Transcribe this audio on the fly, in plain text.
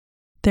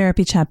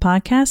Therapy Chat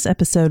Podcast,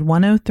 episode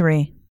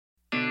 103.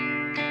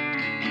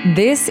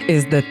 This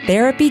is the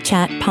Therapy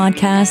Chat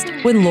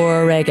Podcast with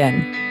Laura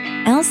Reagan,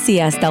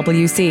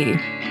 LCSWC.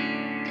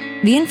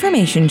 The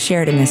information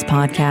shared in this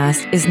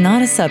podcast is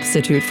not a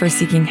substitute for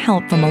seeking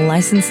help from a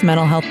licensed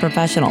mental health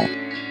professional.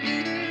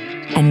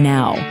 And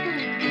now,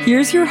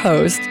 here's your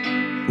host,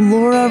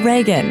 Laura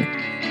Reagan,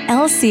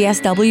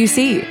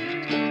 LCSWC.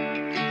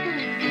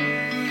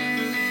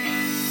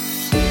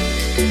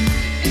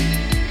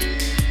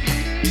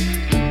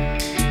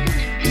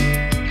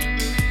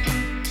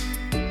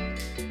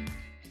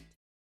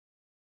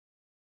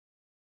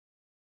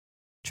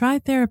 Try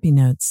Therapy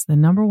Notes, the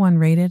 #1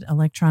 rated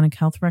electronic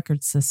health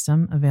record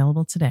system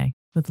available today.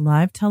 With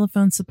live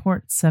telephone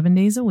support 7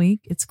 days a week,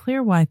 it's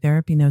clear why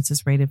Therapy Notes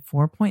is rated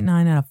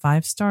 4.9 out of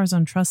 5 stars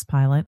on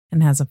Trustpilot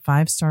and has a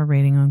 5-star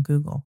rating on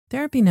Google.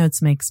 Therapy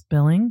Notes makes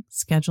billing,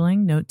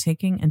 scheduling,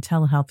 note-taking, and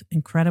telehealth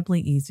incredibly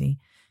easy.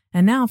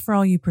 And now, for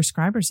all you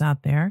prescribers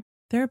out there,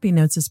 Therapy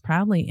Notes is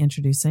proudly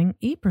introducing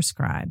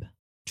ePrescribe.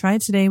 Try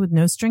it today with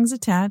no strings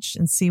attached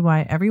and see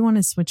why everyone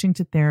is switching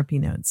to Therapy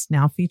Notes,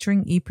 now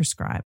featuring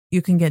ePrescribe.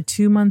 You can get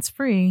 2 months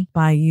free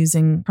by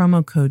using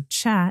promo code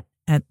CHAT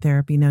at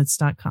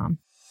therapynotes.com.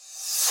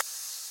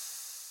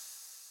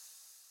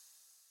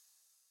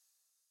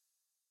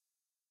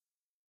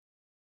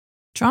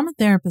 Trauma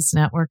Therapist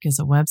Network is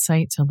a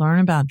website to learn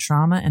about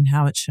trauma and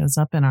how it shows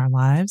up in our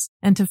lives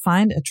and to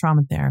find a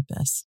trauma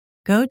therapist.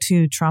 Go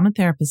to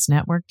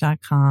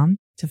traumatherapistnetwork.com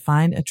to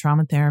find a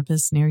trauma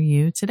therapist near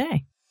you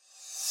today.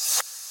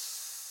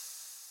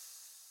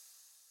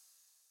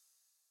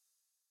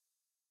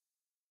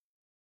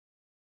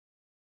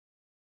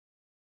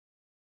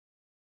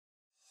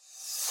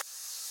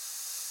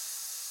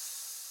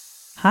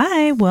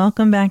 Hi,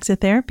 welcome back to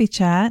Therapy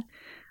Chat.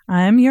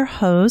 I'm your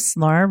host,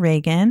 Laura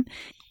Reagan,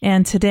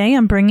 and today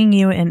I'm bringing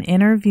you an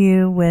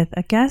interview with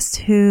a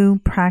guest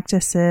who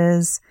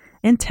practices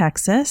in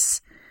Texas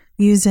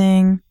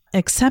using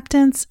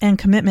acceptance and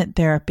commitment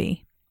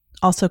therapy,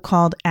 also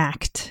called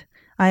ACT.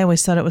 I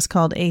always thought it was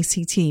called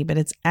ACT, but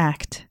it's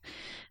ACT.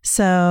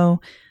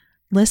 So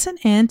listen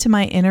in to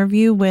my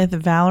interview with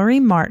Valerie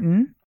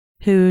Martin,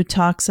 who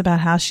talks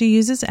about how she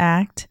uses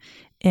ACT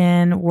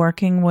in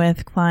working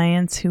with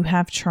clients who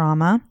have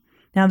trauma.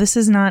 Now, this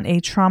is not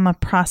a trauma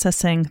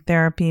processing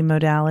therapy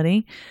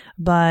modality,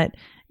 but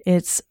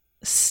it's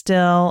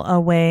still a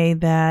way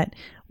that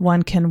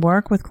one can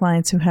work with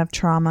clients who have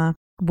trauma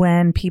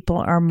when people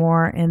are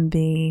more in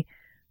the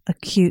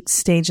acute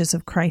stages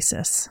of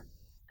crisis.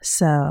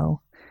 So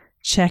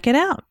check it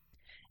out.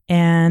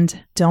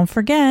 And don't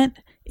forget,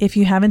 if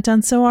you haven't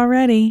done so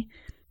already,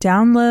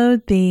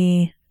 download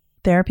the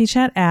Therapy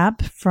Chat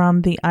app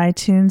from the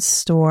iTunes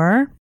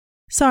store.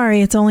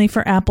 Sorry, it's only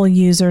for Apple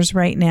users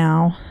right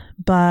now,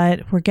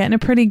 but we're getting a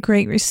pretty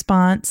great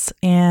response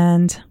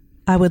and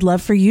I would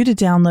love for you to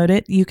download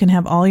it. You can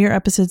have all your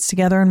episodes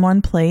together in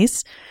one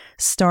place,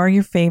 star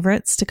your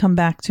favorites to come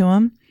back to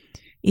them,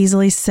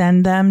 easily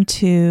send them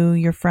to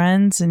your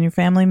friends and your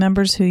family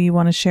members who you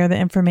want to share the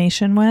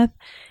information with,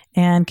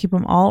 and keep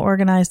them all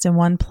organized in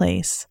one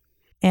place.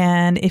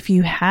 And if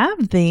you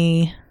have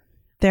the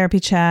Therapy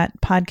Chat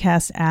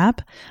podcast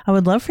app, I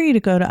would love for you to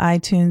go to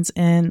iTunes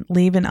and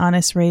leave an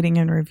honest rating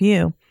and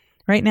review.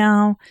 Right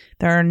now,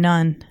 there are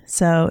none.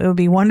 So it would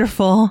be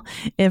wonderful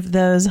if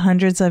those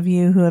hundreds of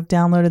you who have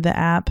downloaded the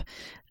app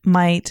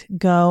might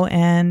go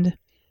and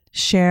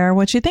share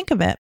what you think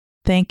of it.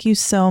 Thank you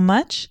so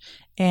much.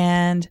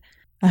 And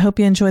I hope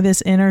you enjoy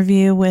this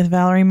interview with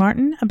Valerie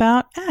Martin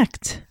about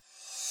ACT.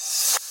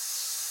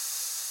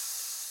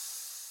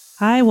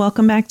 Hi,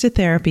 welcome back to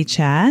Therapy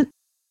Chat.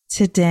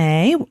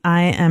 Today,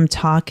 I am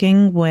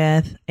talking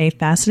with a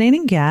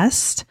fascinating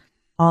guest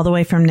all the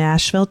way from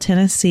Nashville,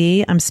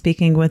 Tennessee. I'm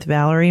speaking with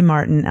Valerie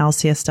Martin,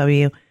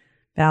 LCSW.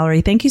 Valerie,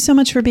 thank you so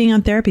much for being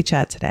on Therapy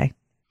Chat today.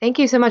 Thank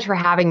you so much for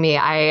having me.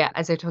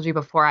 As I told you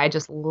before, I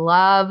just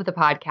love the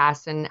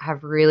podcast and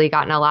have really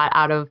gotten a lot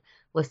out of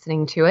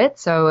listening to it.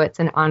 So it's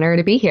an honor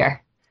to be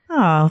here.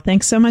 Oh,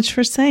 thanks so much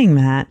for saying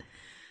that.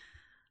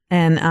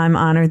 And I'm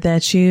honored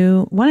that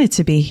you wanted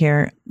to be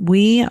here.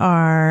 We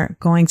are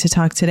going to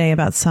talk today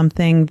about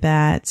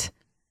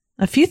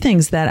a few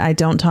things that I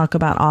don't talk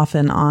about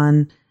often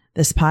on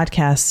this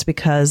podcast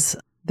because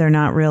they're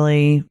not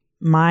really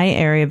my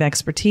area of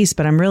expertise,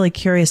 but I'm really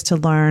curious to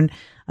learn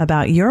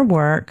about your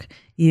work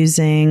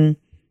using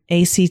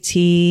ACT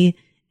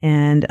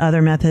and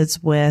other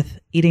methods with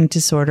eating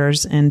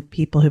disorders and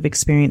people who've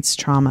experienced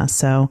trauma.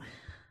 So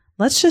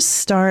let's just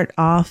start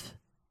off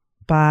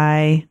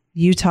by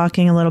you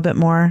talking a little bit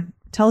more.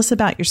 Tell us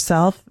about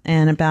yourself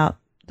and about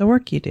the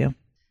work you do.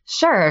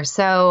 Sure.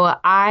 So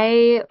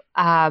I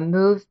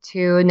moved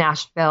to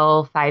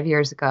Nashville 5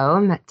 years ago.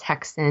 I'm a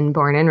Texan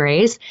born and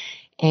raised.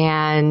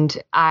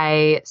 And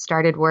I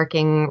started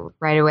working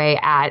right away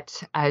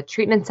at a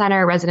treatment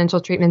center,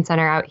 residential treatment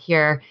center out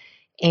here.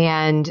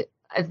 And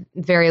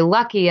very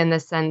lucky in the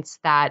sense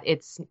that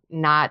it's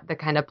not the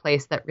kind of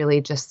place that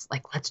really just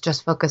like, let's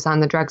just focus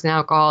on the drugs and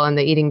alcohol and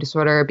the eating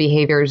disorder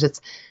behaviors.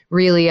 It's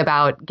really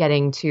about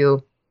getting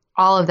to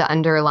all of the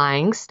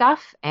underlying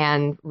stuff,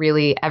 and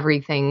really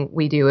everything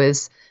we do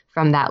is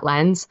from that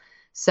lens.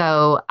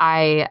 So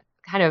I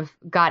kind of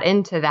got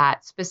into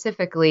that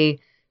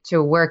specifically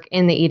to work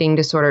in the eating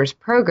disorders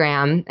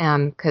program,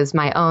 because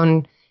my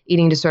own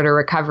eating disorder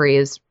recovery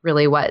is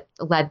really what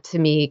led to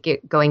me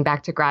going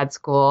back to grad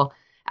school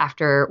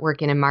after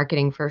working in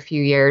marketing for a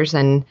few years.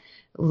 And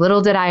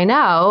little did I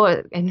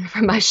know, and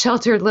from my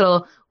sheltered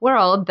little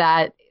world,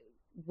 that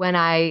when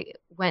I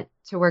went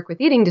to work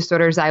with eating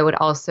disorders, I would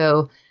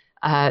also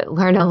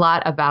learn a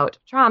lot about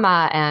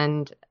trauma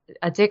and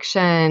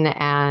addiction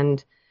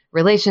and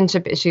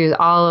relationship issues,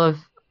 all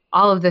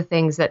of the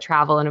things that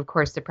travel, and of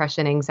course,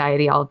 depression,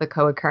 anxiety, all of the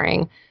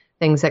co-occurring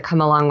things that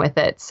come along with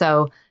it.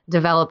 So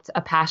developed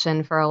a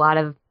passion for a lot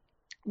of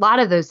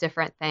those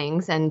different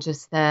things, and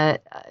just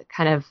the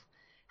kind of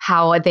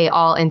how they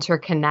all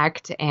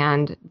interconnect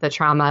and the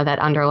trauma that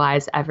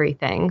underlies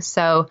everything.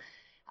 So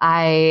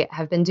I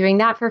have been doing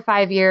that for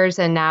 5 years,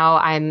 and now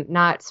I'm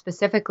not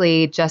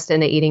specifically just in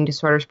the eating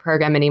disorders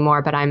program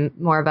anymore, but I'm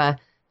more of a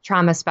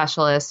trauma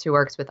specialist who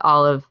works with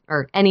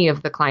any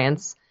of the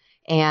clients,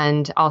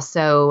 and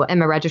also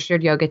am a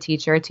registered yoga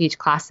teacher, teach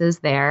classes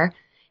there.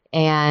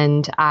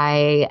 And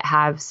I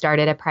have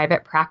started a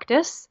private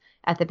practice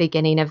at the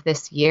beginning of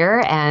this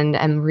year, and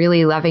I'm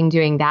really loving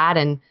doing that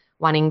and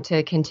wanting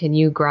to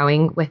continue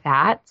growing with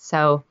that.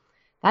 So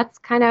that's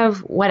kind of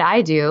what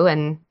I do.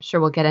 And I'm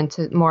sure we'll get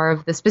into more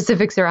of the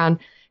specifics around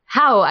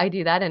how I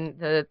do that and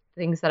the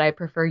things that I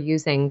prefer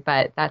using,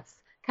 but that's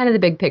kind of the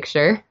big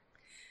picture.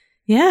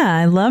 Yeah,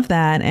 I love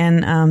that.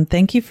 And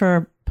thank you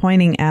for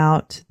pointing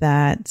out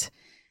that,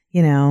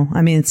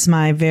 it's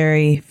my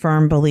very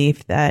firm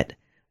belief that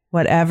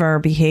whatever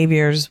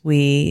behaviors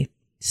we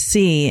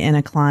see in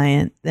a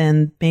client,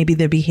 then maybe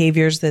the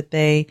behaviors that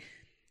they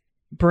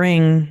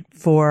bring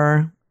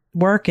for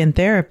work and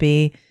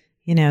therapy,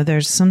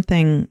 there's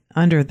something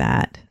under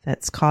that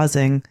that's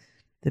causing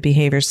the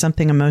behavior.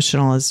 Something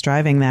emotional is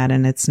driving that.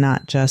 And it's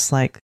not just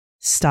like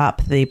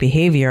stop the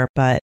behavior,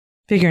 but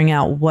figuring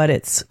out what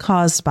it's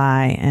caused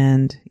by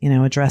and,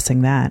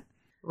 addressing that.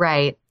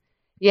 Right.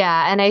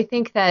 Yeah. And I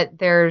think that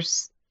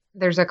there's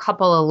a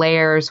couple of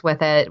layers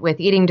with it, with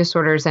eating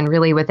disorders, and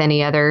really with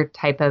any other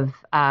type of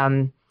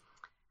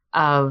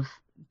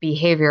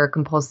behavior,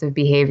 compulsive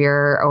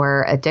behavior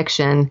or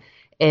addiction.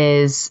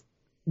 Is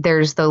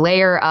there's the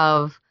layer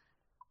of,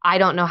 I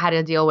don't know how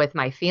to deal with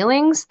my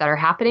feelings that are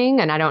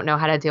happening, and I don't know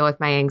how to deal with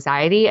my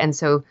anxiety. And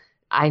so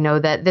I know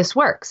that this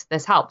works,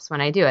 this helps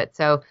when I do it.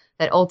 So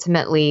that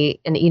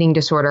ultimately an eating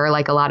disorder,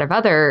 like a lot of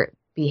other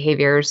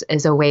behaviors,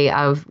 is a way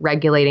of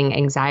regulating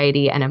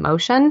anxiety and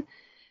emotion.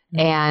 Mm-hmm.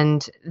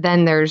 And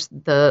then there's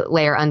the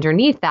layer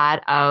underneath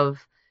that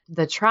of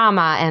the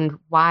trauma, and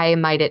why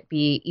might it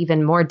be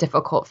even more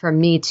difficult for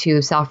me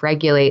to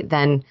self-regulate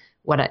than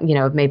what,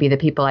 maybe the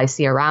people I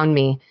see around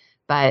me.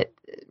 But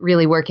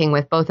really working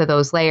with both of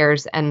those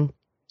layers. And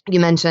you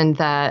mentioned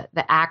the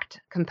ACT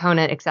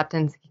component,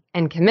 acceptance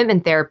and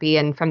commitment therapy.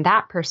 And from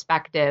that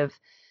perspective,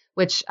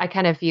 which I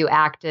kind of view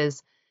ACT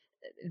as,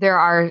 there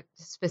are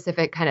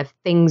specific kind of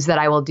things that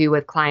I will do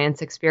with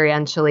clients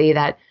experientially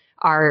that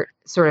are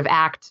sort of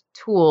ACT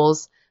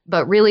tools,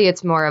 but really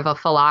it's more of a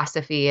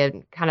philosophy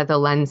and kind of the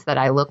lens that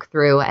I look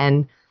through.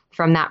 And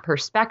from that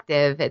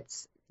perspective,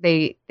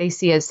 they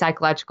see as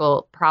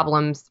psychological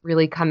problems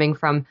really coming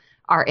from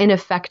our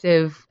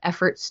ineffective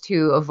efforts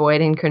to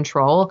avoid and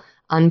control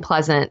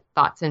unpleasant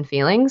thoughts and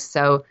feelings.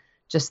 So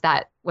just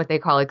that, what they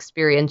call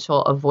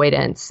experiential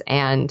avoidance,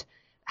 and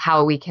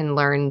how we can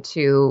learn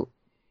to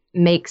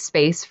make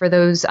space for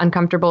those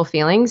uncomfortable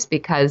feelings,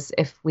 because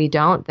if we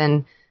don't,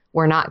 then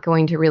we're not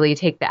going to really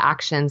take the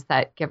actions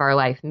that give our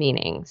life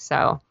meaning.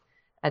 So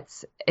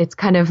it's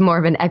kind of more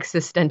of an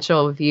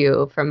existential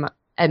view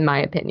in my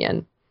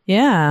opinion.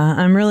 Yeah,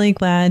 I'm really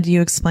glad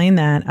you explained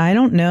that. I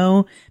don't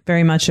know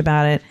very much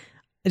about it.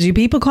 Do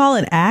people call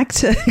it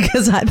ACT?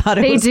 Because I thought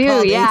it was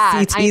called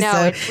ACT. I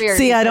know, it's weird.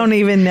 See, I don't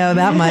even know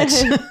that much.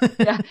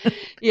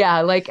 yeah,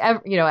 like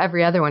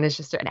every other one is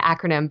just an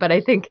acronym, but I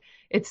think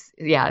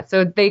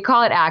so they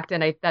call it ACT,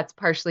 and that's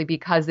partially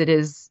because it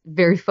is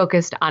very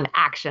focused on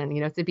action.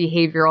 It's a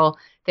behavioral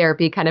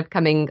therapy kind of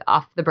coming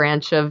off the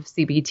branch of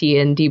CBT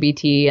and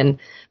DBT and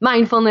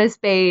mindfulness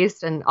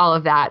based and all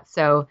of that.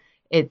 So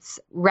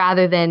it's,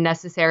 rather than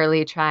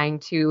necessarily trying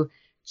to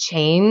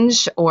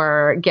change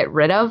or get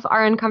rid of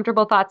our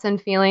uncomfortable thoughts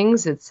and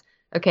feelings, it's,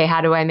 okay,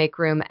 how do I make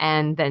room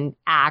and then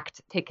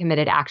take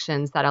committed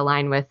actions that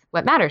align with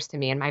what matters to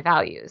me and my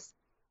values.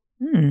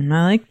 I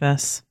like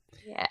this.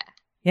 Yeah.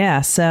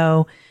 Yeah.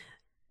 So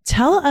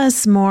tell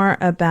us more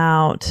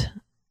about,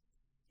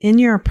 in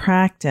your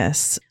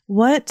practice,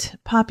 what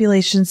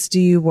populations do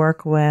you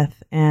work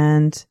with,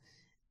 and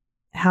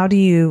how do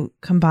you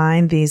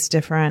combine these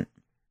different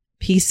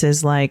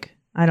pieces? Like,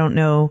 I don't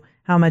know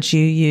how much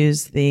you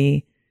use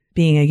the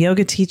being a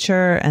yoga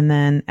teacher and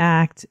then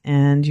ACT,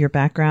 and your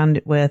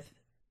background with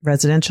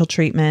residential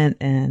treatment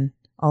and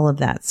all of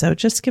that. So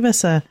just give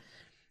us an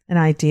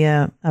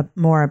idea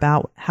more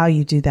about how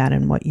you do that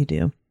and what you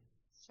do.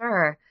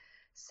 Sure.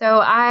 So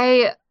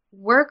I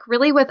work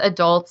really with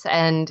adults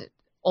and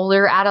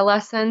older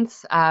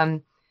adolescents.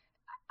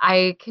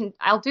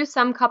 I'll do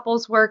some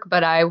couples work,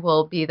 but I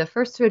will be the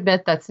first to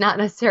admit that's not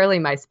necessarily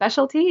my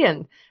specialty.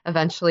 And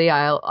eventually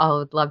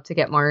I'll love to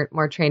get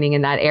more training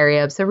in that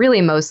area. So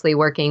really mostly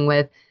working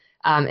with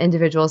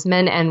individuals,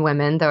 men and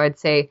women, though I'd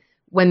say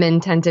women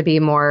tend to be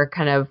more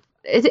kind of,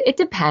 it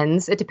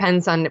depends. It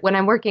depends on when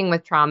I'm working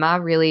with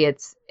trauma, really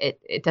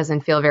it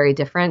doesn't feel very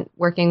different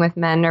working with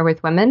men or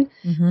with women.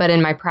 Mm-hmm. But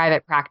in my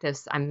private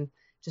practice,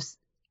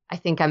 I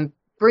think I'm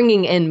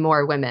bringing in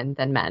more women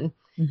than men.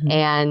 Mm-hmm.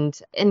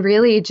 And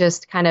really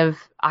just kind of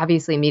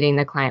obviously meeting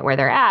the client where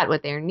they're at,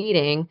 what they're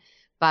needing,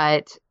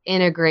 but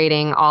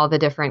integrating all the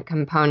different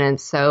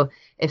components. So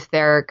if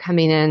they're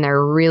coming in,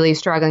 they're really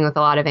struggling with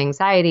a lot of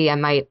anxiety, I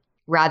might,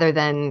 rather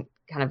than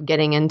kind of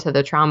getting into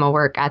the trauma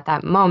work at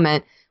that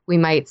moment, we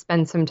might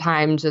spend some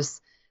time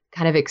just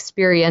kind of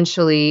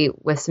experientially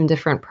with some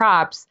different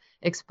props,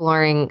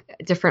 exploring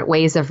different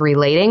ways of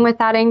relating with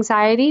that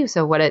anxiety.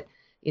 So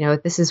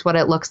this is what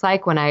it looks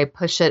like when I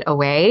push it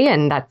away,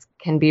 and that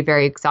can be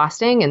very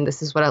exhausting. And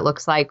this is what it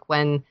looks like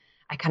when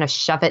I kind of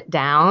shove it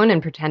down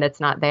and pretend it's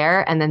not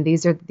there. And then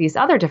these are these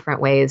other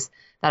different ways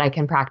that I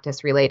can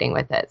practice relating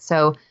with it.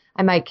 So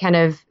I might kind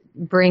of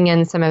bring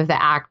in some of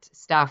the ACT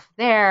stuff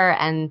there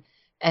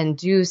and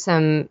do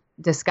some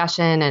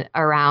discussion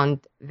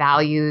around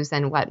values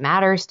and what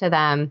matters to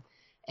them.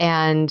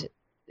 And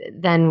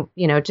then,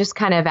 just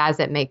kind of as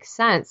it makes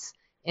sense,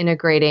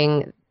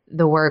 integrating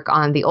the work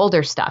on the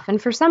older stuff.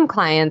 And for some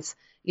clients,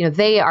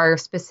 they are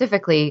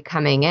specifically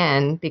coming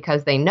in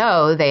because they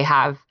know they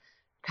have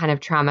kind of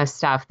trauma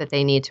stuff that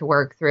they need to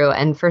work through.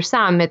 And for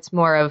some, it's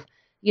more of,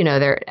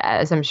 they're,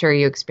 as I'm sure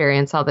you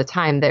experience all the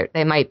time,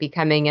 they might be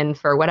coming in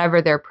for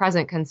whatever their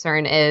present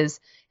concern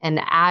is.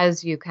 And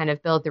as you kind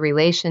of build the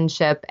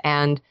relationship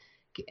and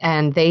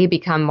they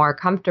become more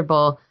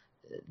comfortable,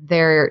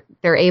 they're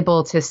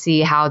able to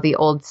see how the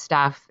old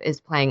stuff is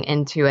playing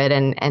into it,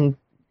 and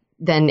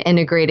then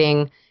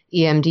integrating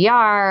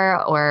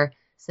EMDR or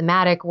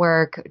somatic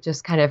work,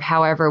 just kind of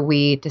however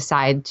we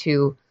decide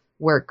to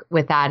work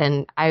with that.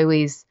 And I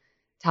always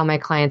tell my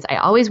clients, I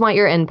always want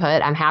your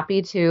input. I'm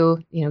happy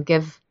to,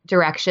 give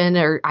direction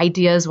or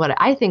ideas, what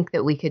I think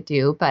that we could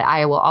do, but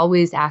I will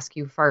always ask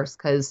you first,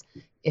 because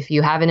if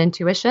you have an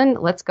intuition,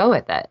 let's go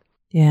with it.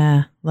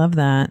 Yeah, love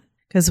that.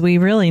 Because we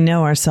really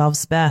know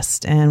ourselves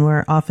best, and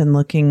we're often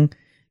looking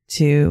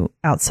to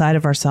outside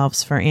of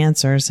ourselves for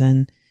answers.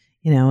 And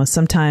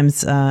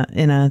sometimes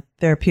in a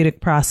therapeutic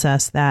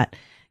process that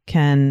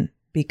can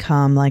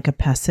become like a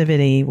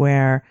passivity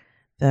where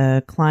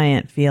the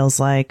client feels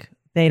like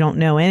they don't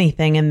know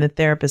anything and the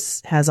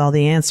therapist has all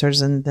the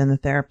answers. And then the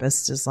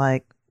therapist is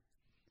like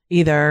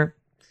either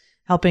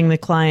helping the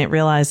client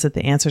realize that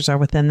the answers are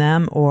within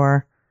them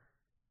or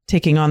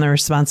taking on the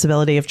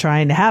responsibility of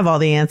trying to have all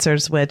the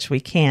answers, which we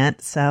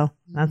can't. So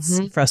that's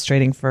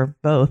frustrating for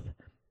both.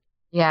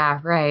 Yeah,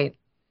 right.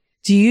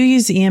 Do you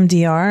use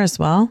EMDR as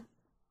well?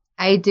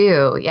 I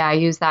do. Yeah, I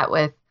use that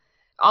with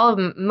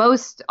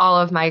most all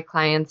of my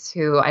clients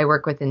who I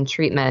work with in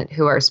treatment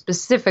who are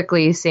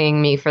specifically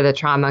seeing me for the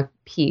trauma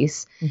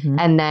piece. Mm-hmm.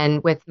 And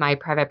then with my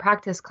private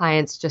practice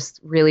clients, just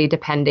really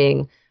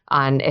depending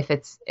on if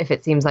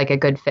it seems like a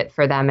good fit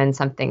for them and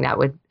something that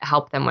would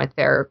help them with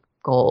their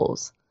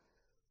goals.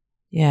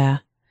 Yeah.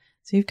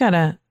 So you've got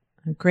a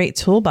great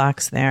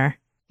toolbox there.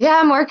 Yeah,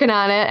 I'm working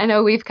on it. I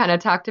know we've kind of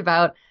talked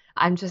about,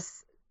 I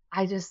just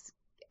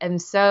am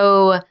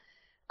so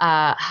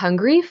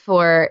hungry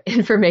for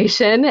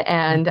information.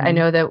 And I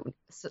know that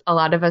a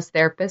lot of us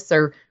therapists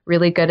are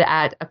really good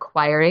at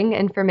acquiring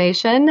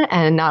information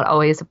and not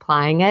always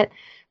applying it.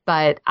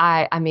 But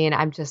I mean,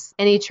 I'm just,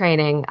 any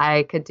training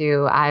I could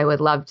do, I would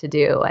love to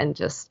do, and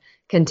just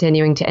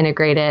continuing to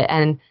integrate it.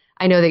 And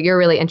I know that you're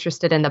really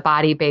interested in the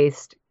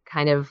body-based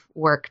kind of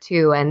work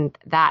too. And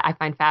that I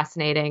find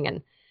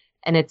fascinating.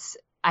 And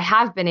I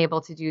have been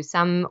able to do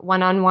some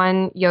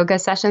one-on-one yoga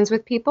sessions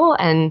with people,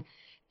 and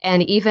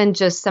even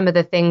just some of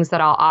the things that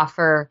I'll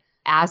offer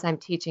as I'm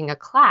teaching a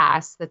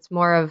class that's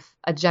more of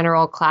a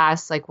general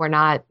class. Like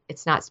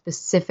it's not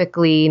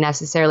specifically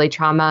necessarily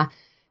trauma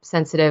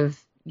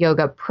sensitive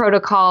yoga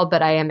protocol,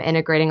 but I am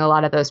integrating a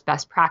lot of those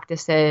best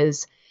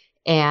practices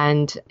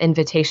and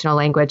invitational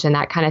language and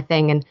that kind of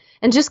thing.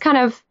 And just kind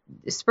of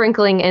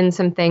sprinkling in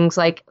some things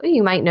like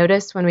you might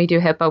notice when we do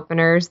hip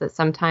openers that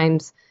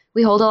sometimes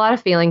we hold a lot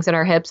of feelings in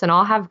our hips, and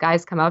I'll have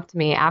guys come up to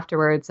me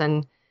afterwards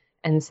and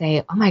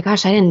say, oh my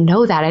gosh, I didn't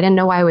know that. I didn't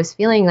know why I was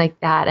feeling like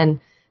that. And,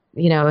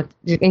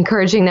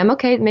 encouraging them,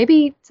 okay,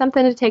 maybe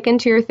something to take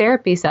into your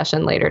therapy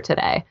session later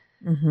today.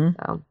 Mm-hmm.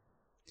 So.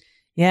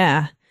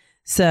 Yeah.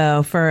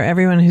 So for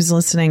everyone who's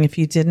listening, if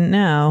you didn't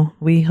know,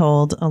 we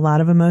hold a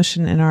lot of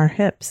emotion in our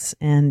hips.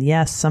 And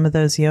yes, some of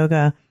those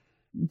yoga,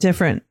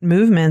 different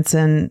movements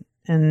and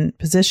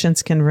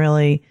positions can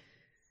really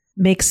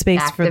make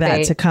space for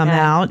that to come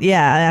out.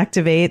 Yeah.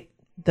 Activate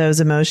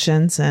those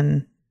emotions.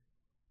 And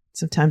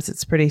sometimes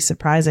it's pretty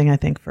surprising, I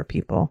think, for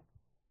people.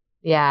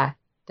 Yeah,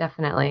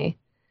 definitely.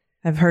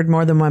 I've heard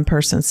more than one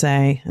person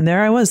say, and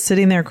there I was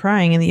sitting there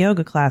crying in the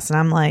yoga class, and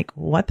I'm like,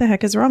 what the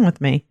heck is wrong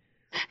with me?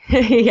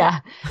 Yeah,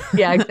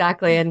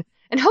 exactly. And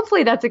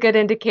hopefully that's a good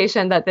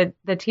indication that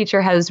the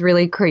teacher has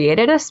really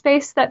created a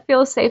space that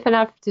feels safe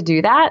enough to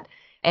do that,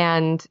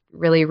 and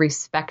really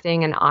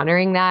respecting and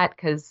honoring that.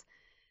 Because,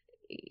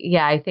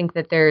 yeah, I think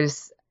that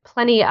there's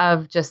plenty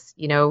of just,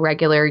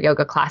 regular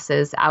yoga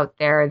classes out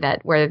there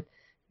that where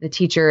the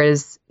teacher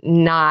is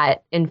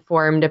not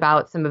informed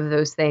about some of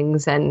those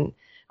things and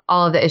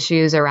all of the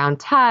issues around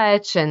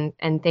touch and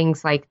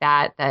things like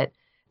that, that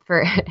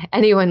for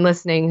anyone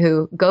listening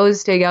who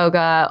goes to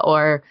yoga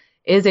or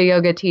is a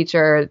yoga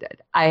teacher,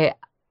 I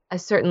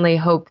certainly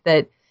hope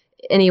that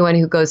anyone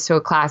who goes to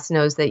a class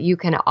knows that you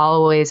can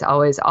always,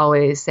 always,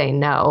 always say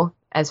no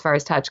as far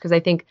as touch. Because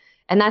I think,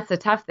 and that's the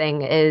tough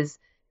thing, is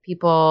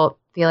people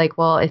feel like,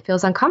 well, it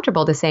feels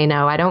uncomfortable to say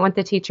no. I don't want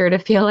the teacher to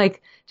feel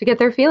like to get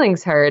their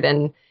feelings hurt.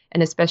 And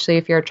especially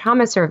if you're a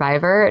trauma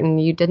survivor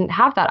and you didn't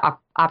have that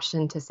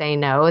option to say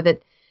no,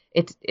 that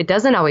it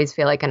doesn't always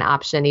feel like an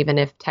option, even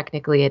if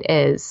technically it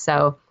is.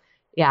 So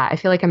yeah, I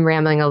feel like I'm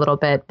rambling a little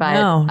bit, but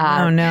No,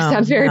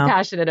 I'm very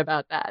passionate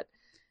about that.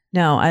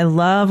 No, I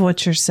love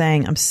what you're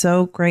saying. I'm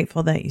so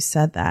grateful that you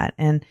said that.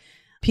 And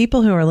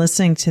people who are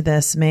listening to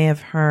this may have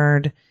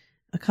heard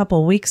a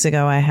couple weeks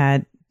ago, I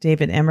had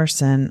David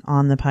Emerson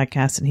on the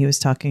podcast, and he was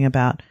talking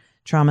about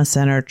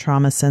trauma-centered,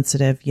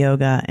 trauma-sensitive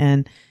yoga.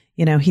 And,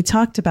 he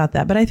talked about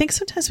that. But I think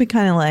sometimes we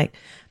kind of like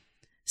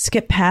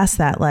skip past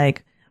that,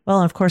 like,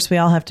 well, of course, we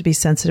all have to be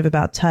sensitive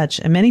about touch.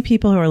 And many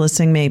people who are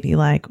listening may be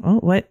like, oh,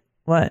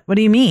 what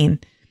do you mean?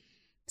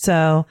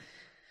 So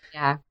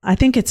yeah, I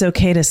think it's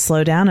okay to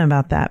slow down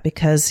about that,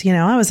 because,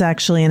 I was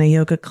actually in a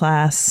yoga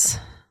class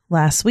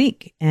last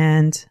week,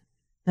 and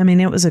I mean,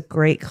 it was a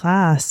great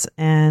class.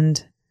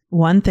 And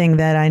one thing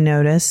that I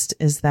noticed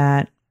is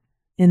that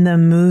in the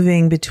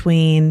moving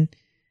between,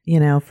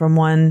 from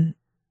one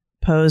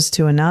pose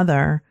to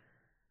another,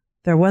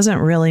 there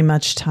wasn't really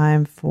much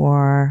time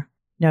for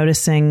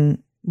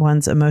noticing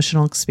one's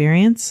emotional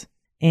experience.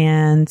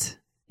 And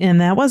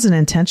that wasn't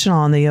intentional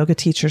on the yoga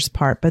teacher's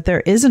part, but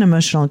there is an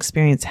emotional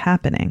experience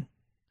happening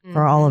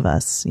for all of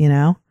us,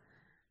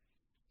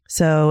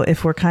 So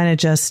if we're kind of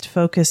just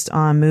focused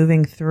on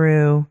moving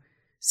through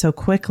so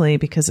quickly,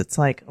 because it's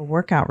like a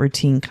workout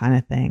routine kind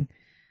of thing.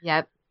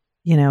 Yep.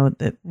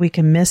 That we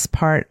can miss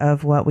part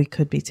of what we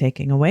could be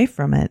taking away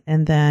from it.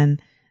 And then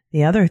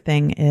the other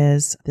thing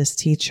is this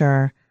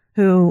teacher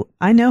who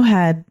I know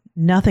had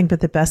nothing but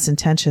the best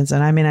intentions.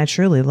 And I mean, I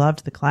truly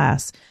loved the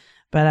class,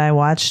 but I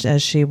watched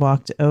as she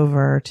walked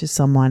over to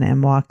someone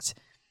and walked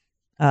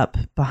up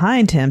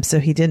behind him.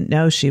 So he didn't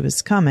know she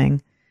was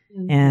coming.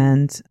 Mm-hmm.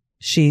 And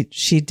she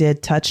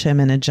did touch him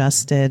and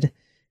adjusted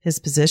his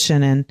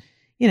position. And,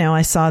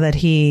 I saw that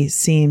he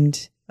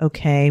seemed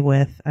okay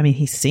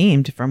he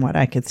seemed, from what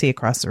I could see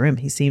across the room,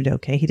 he seemed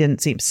okay. He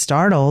didn't seem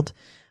startled,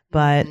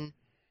 but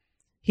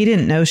he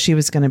didn't know she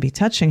was going to be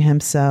touching him.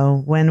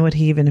 So when would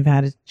he even have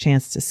had a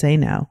chance to say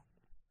no?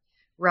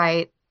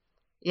 Right.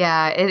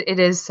 Yeah, it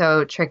is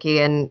so tricky.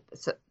 And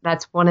so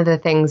that's one of the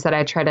things that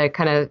I try to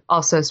kind of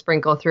also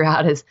sprinkle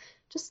throughout is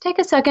just take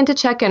a second to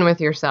check in with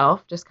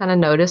yourself. Just kind of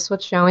notice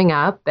what's showing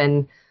up,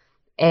 and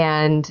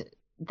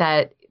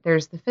that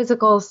there's the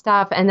physical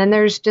stuff. And then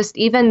there's just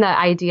even the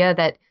idea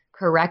that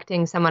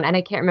correcting someone. And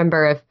I can't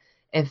remember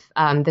if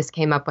this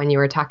came up when you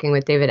were talking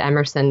with David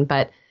Emerson,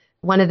 but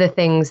one of the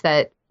things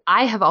that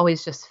I have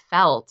always just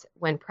felt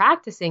when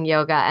practicing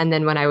yoga, and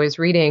then when I was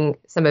reading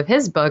some of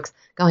his books,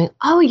 going,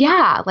 oh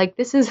yeah, like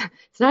it's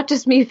not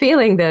just me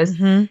feeling this,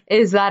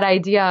 is that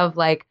idea of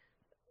like,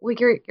 well,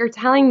 you're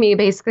telling me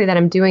basically that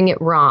I'm doing it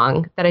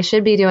wrong, that I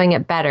should be doing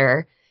it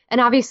better. And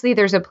obviously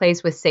there's a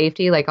place with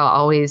safety, like I'll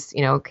always,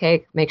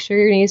 okay, make sure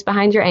your knee's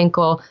behind your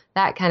ankle,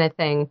 that kind of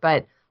thing.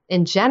 But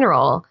in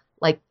general,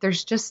 like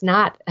there's just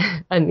not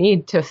a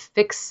need to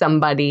fix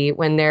somebody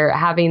when they're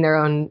having their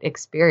own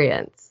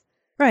experience.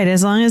 Right.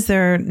 As long as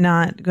they're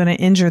not going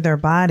to injure their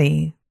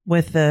body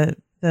with the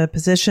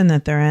position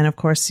that they're in. Of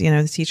course,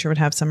 the teacher would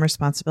have some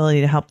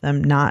responsibility to help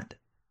them not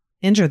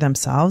injure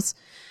themselves.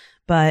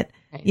 But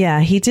right.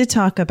 Yeah, he did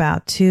talk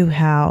about too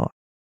how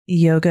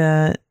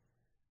yoga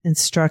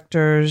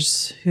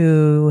instructors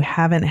who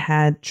haven't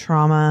had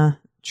trauma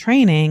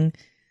training,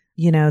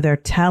 they're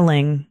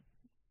telling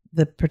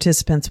the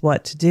participants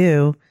what to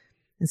do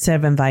instead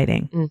of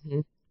inviting. Mm-hmm.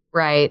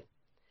 Right.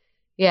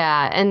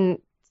 Yeah. And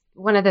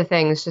one of the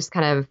things just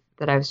kind of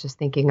that I was just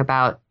thinking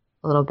about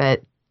a little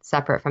bit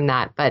separate from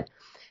that, but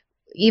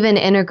even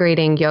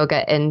integrating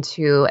yoga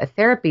into a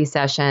therapy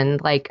session,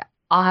 like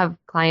I'll have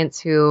clients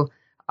who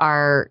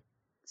are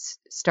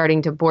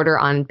starting to border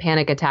on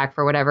panic attack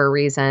for whatever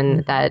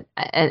reason, that,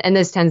 and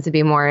this tends to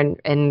be more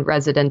in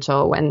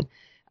residential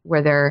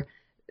where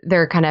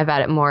they're kind of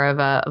at more of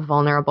a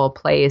vulnerable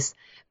place,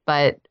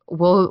 but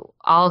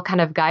I'll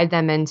kind of guide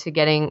them into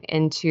getting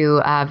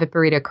into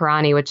Viparita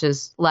Karani, which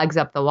is legs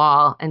up the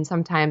wall, and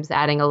sometimes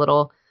adding a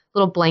little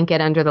blanket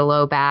under the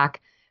low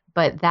back.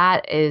 But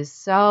that is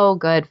so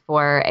good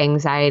for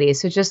anxiety.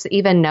 So just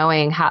even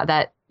knowing how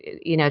that,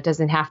 it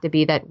doesn't have to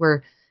be that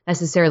we're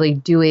necessarily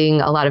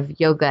doing a lot of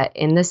yoga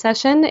in the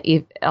session,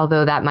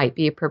 although that might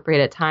be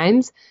appropriate at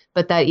times,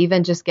 but that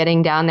even just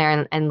getting down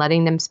there and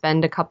letting them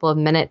spend a couple of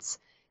minutes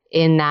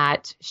in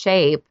that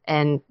shape,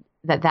 and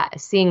that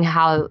seeing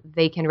how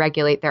they can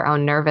regulate their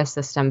own nervous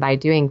system by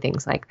doing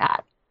things like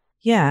that.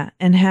 Yeah.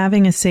 And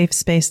having a safe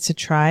space to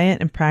try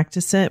it and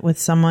practice it with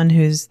someone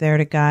who's there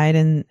to guide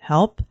and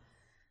help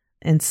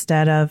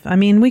instead of, I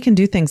mean, we can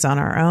do things on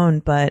our own,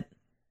 but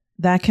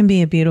that can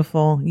be a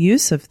beautiful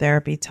use of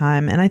therapy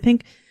time. And I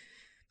think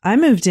I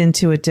moved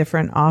into a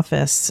different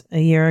office a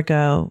year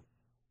ago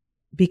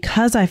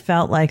because I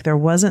felt like there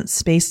wasn't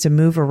space to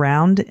move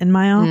around in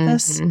my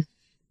office. Mm-hmm.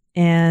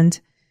 And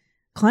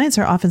clients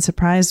are often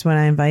surprised when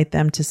I invite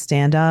them to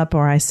stand up,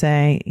 or I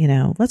say,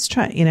 let's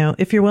try,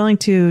 if you're willing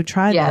to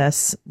try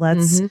this,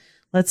 let's,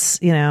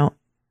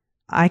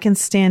 I can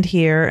stand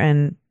here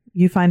and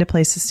you find a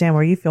place to stand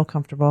where you feel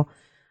comfortable.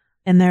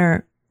 And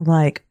they're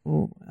like,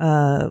 we're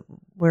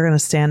going to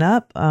stand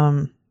up.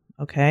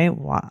 Okay.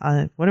 What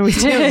are we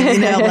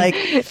doing?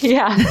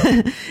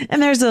 Yeah.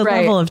 And there's a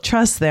level of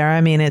trust there.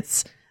 I mean,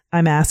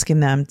 I'm asking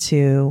them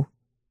to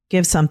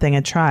give something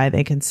a try.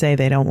 They can say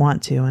they don't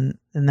want to, and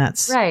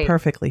that's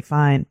perfectly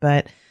fine.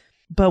 But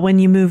when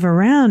you move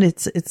around,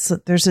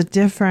 there's a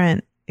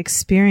different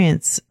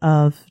experience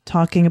of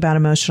talking about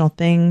emotional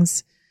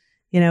things.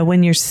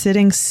 When you're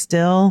sitting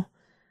still,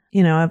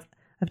 I've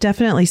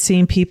definitely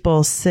seen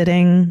people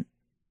sitting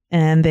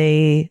and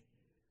they're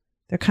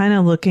kind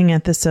of looking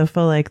at the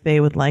sofa like they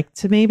would like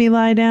to maybe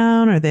lie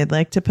down, or they'd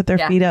like to put their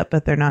feet up,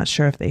 but they're not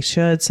sure if they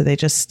should. So they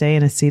just stay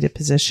in a seated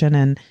position.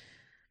 And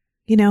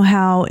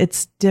how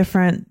it's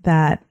different,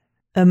 that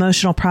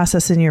emotional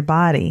process in your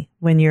body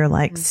when you're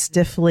like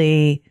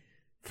stiffly,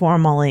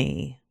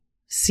 formally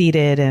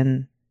seated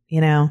and,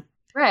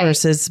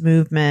 versus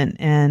movement.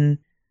 And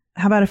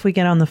how about if we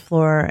get on the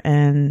floor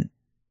and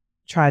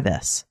try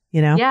this,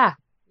 Yeah,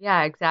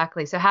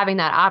 exactly. So having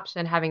that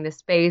option, having the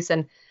space,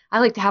 and I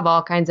like to have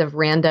all kinds of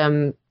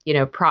random,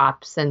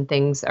 props and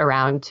things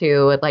around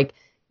too. Like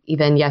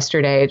even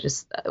yesterday,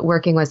 just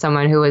working with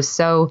someone who was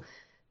so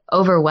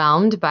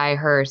overwhelmed by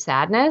her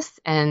sadness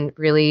and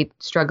really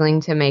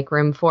struggling to make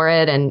room for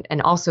it,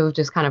 and also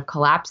just kind of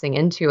collapsing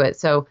into it.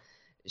 So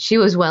she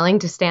was willing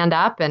to stand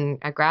up, and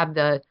I grabbed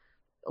the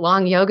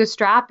long yoga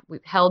strap, we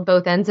held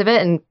both ends of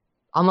it, and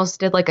almost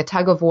did like a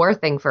tug of war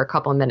thing for a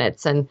couple of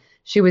minutes. And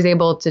she was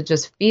able to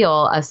just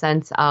feel a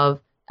sense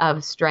of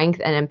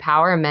strength and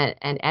empowerment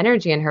and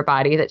energy in her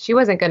body that she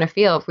wasn't going to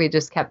feel if we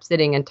just kept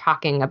sitting and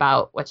talking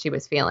about what she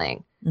was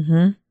feeling.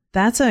 Mm-hmm.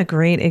 That's a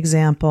great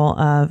example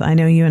of, I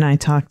know you and I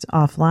talked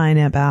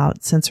offline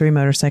about sensory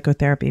motor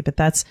psychotherapy, but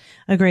that's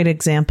a great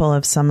example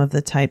of some of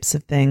the types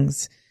of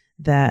things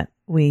that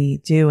we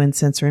do in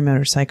sensory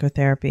motor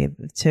psychotherapy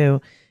too.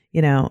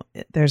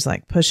 There's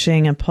like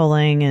pushing and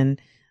pulling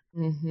and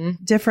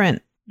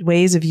different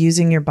ways of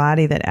using your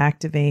body that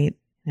activate,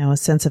 a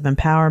sense of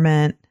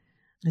empowerment.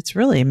 It's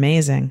really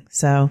amazing.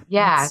 So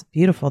it's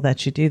beautiful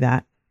that you do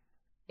that.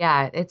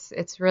 Yeah, it's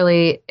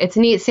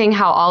neat seeing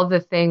how all the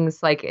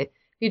things, like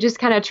you just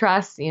kind of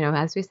trust,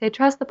 as we say,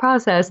 trust the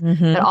process,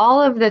 that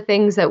all of the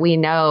things that we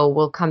know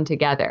will come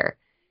together.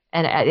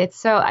 And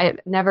it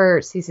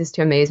never ceases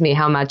to amaze me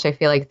how much I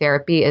feel like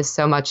therapy is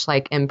so much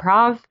like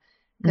improv,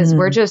 because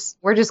we're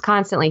just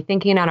constantly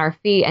thinking on our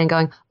feet and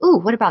going, ooh,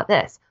 what about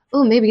this?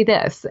 Ooh, maybe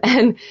this.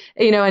 And,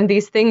 and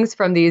these things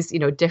from these,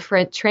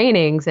 different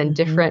trainings and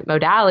different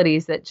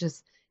modalities that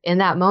just in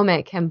that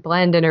moment can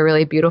blend in a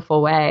really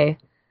beautiful way.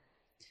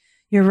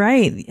 You're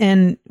right.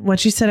 And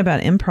what you said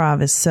about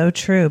improv is so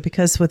true,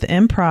 because with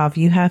improv,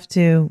 you have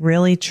to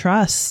really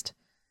trust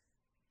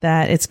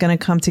that it's going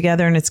to come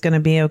together and it's going to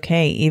be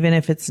okay. Even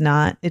if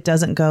it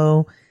doesn't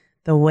go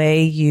the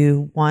way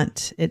you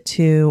want it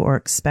to or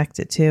expect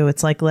it to.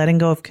 It's like letting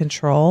go of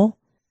control.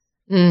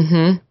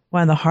 Mm-hmm.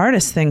 One of the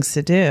hardest things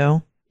to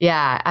do.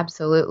 Yeah,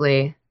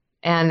 absolutely.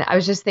 And I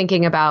was just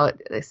thinking about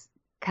this,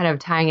 kind of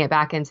tying it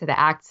back into the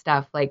ACT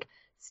stuff, like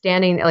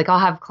standing, like I'll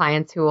have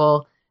clients who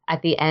will,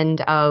 at the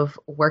end of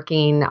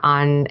working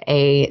on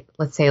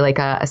let's say like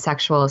a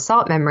sexual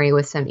assault memory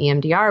with some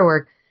EMDR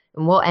work,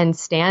 and we'll end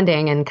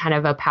standing in kind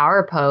of a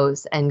power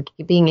pose and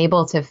being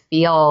able to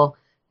feel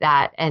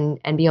that and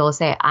be able to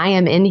say, I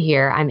am in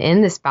here, I'm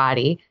in this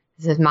body,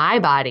 this is my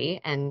body.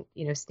 And,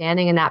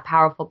 standing in that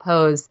powerful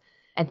pose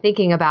and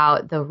thinking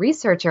about the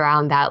research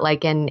around that,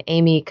 like in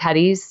Amy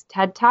Cuddy's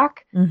TED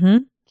Talk. Mm-hmm.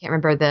 Can't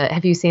remember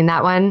have you seen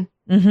that one?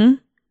 Mm-hmm.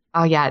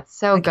 Oh yeah, it's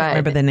so good. I can't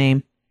remember the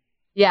name.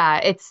 Yeah,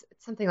 it's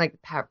something like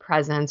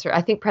Presence, or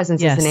I think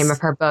Presence is the name of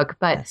her book.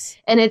 But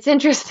and it's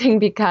interesting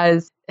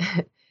because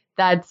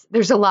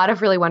there's a lot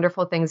of really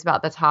wonderful things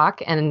about the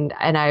talk, and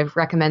I've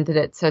recommended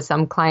it to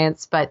some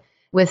clients. But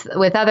with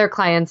other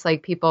clients,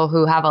 like people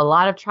who have a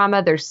lot of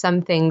trauma, there's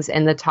some things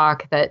in the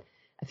talk that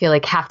I feel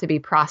like have to be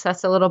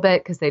processed a little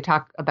bit, because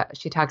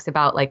she talks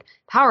about like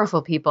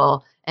powerful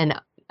people and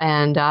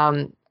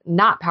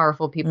not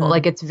powerful people.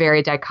 Like it's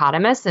very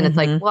dichotomous, and it's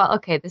like, well,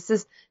 okay,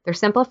 they're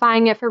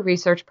simplifying it for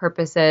research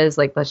purposes.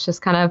 Like, let's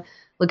just kind of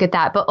look at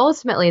that. But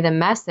ultimately the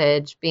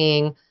message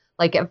being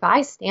Like if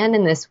I stand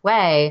in this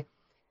way,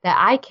 that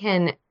I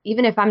can,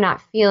 even if I'm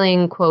not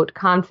feeling, quote,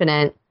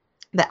 confident,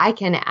 that I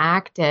can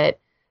act it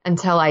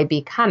until I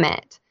become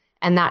it.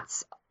 And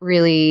that's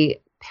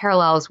really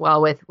parallels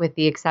well with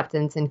the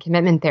acceptance and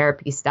commitment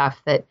therapy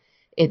stuff, that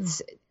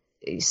it's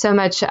so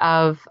much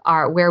of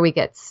where we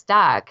get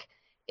stuck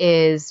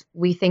is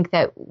we think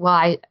that,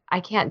 well, I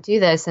can't do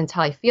this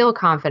until I feel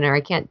confident, or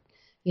I can't,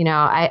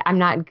 I'm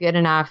not good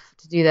enough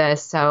to do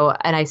this. So,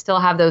 and I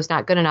still have those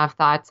not good enough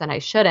thoughts and I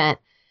shouldn't.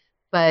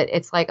 But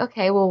it's like,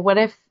 okay, well, what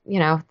if,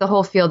 the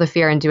whole feel the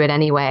fear and do it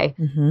anyway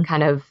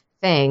kind of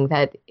thing,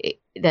 that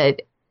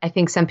I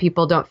think some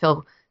people don't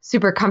feel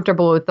super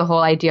comfortable with the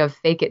whole idea of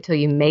fake it till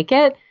you make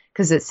it,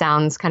 because it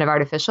sounds kind of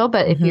artificial.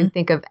 But if you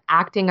think of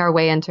acting our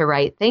way into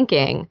right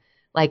thinking,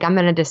 like I'm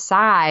going to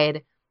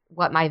decide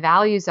what my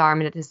values are, I'm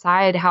going to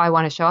decide how I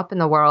want to show up in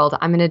the world.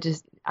 I'm going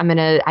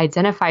to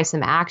identify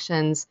some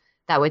actions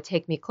that would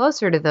take me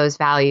closer to those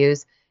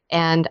values.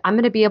 And I'm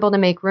going to be able to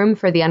make room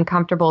for the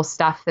uncomfortable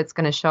stuff that's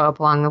going to show up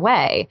along the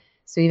way.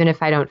 So even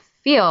if I don't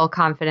feel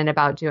confident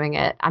about doing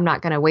it, I'm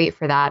not going to wait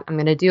for that. I'm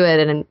going to do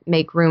it and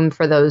make room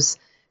for those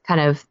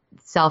kind of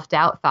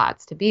self-doubt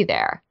thoughts to be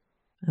there.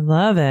 I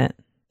love it.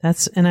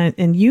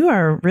 And you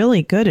are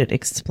really good at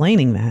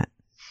explaining that.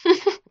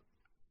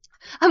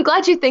 I'm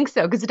glad you think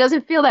so, because it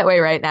doesn't feel that way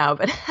right now.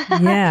 But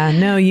yeah,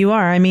 no, you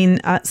are. I mean,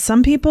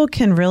 some people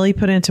can really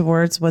put into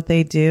words what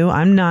they do.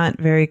 I'm not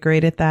very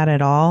great at that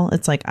at all.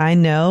 It's like, I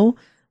know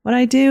what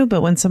I do,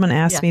 but when someone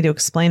asks me to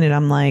explain it,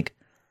 I'm like,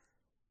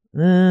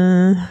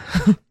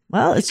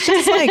 well, it's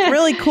just like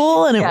really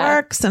cool and it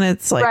works. And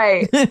it's like,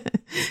 right.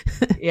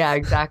 Yeah,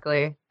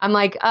 exactly. I'm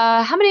like,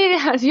 how many,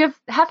 do you have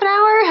half an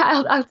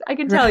hour? I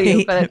can tell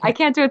you, but I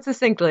can't do it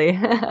succinctly.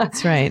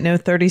 That's right. No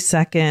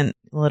 30-second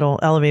little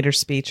elevator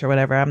speech or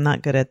whatever. I'm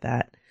not good at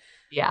that.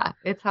 Yeah,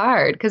 it's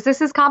hard because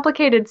this is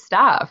complicated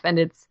stuff. And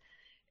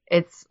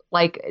it's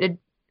like,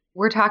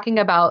 we're talking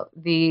about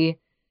I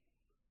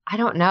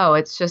don't know.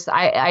 It's just,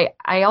 I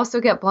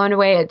also get blown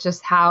away at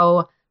just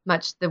how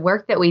much the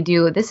work that we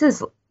do,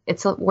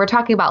 we're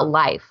talking about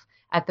life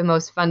at the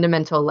most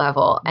fundamental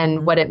level,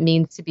 and what it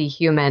means to be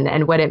human,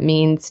 and what it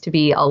means to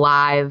be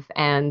alive,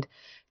 and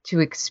to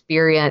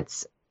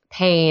experience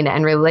pain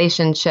and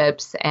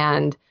relationships.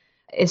 And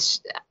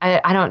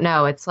I don't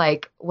know. It's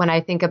like when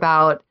I think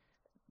about,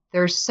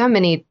 there's so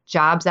many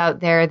jobs out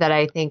there that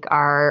I think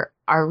are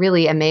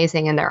really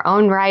amazing in their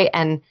own right.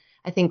 And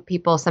I think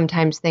people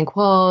sometimes think,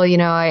 well,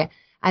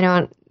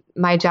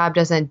 my job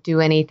doesn't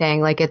do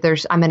anything. Like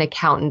I'm an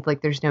accountant,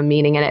 like there's no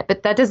meaning in it.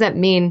 But that doesn't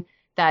mean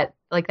that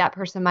like that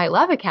person might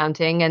love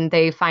accounting and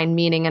they find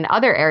meaning in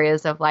other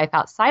areas of life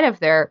outside of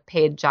their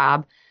paid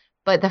job.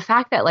 But the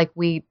fact that like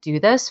we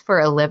do this for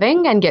a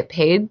living and get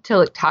paid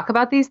to talk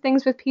about these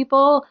things with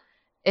people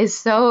is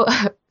so,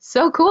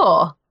 so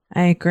cool.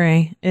 I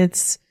agree.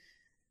 It's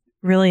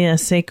really a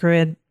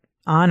sacred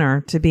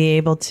honor to be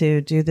able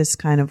to do this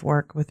kind of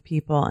work with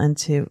people, and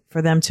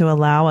for them to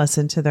allow us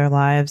into their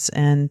lives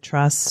and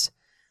trust,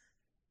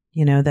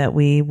 that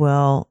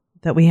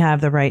we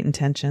have the right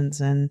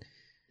intentions, and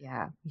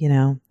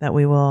that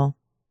we will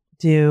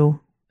do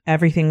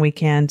everything we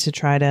can to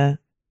try to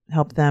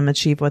help them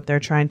achieve what they're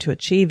trying to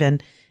achieve.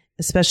 And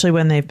especially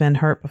when they've been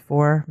hurt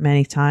before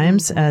many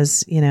times,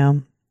 as,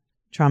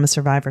 trauma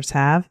survivors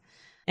have,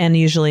 and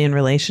usually in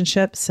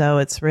relationships. So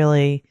it's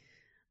really,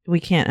 we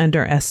can't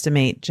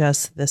underestimate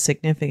just the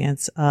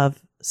significance of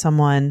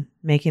someone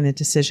making the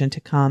decision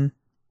to come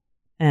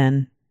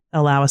and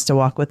allow us to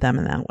walk with them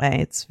in that way.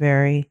 It's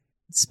very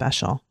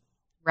special.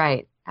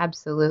 Right.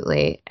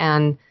 Absolutely.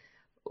 And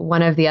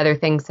one of the other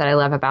things that I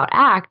love about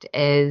ACT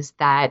is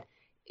that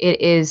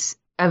it is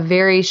a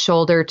very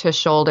shoulder to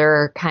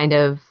shoulder kind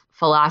of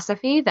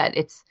philosophy, that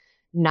it's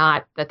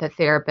not that the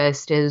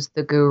therapist is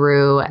the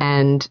guru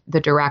and the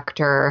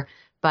director,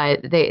 but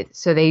they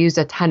use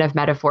a ton of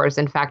metaphors.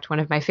 In fact, one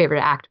of my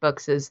favorite ACT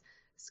books is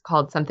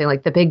called something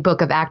like The Big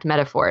Book of ACT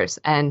Metaphors.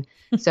 And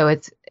so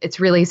it's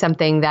really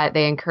something that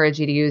they encourage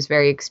you to use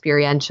very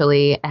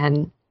experientially.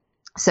 And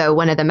so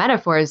one of the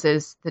metaphors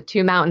is the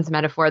two mountains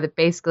metaphor, that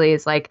basically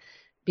is like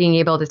being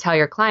able to tell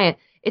your client,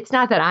 it's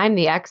not that I'm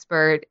the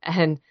expert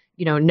and,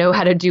 know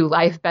how to do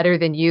life better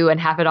than you and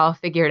have it all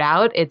figured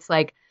out. It's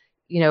like,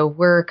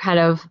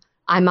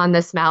 I'm on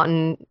this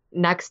mountain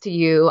next to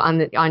you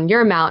on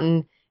your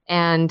mountain.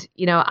 And,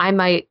 I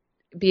might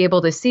be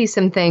able to see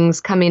some things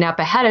coming up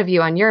ahead of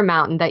you on your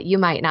mountain that you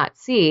might not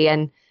see.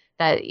 And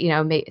that,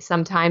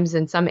 sometimes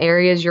in some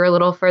areas you're a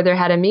little further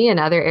ahead of me. In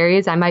other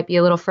areas, I might be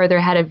a little further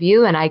ahead of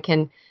you, and I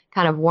can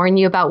kind of warn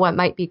you about what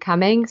might be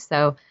coming.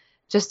 So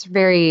just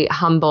very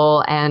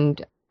humble,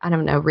 and I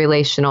don't know,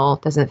 relational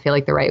doesn't feel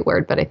like the right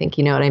word, but I think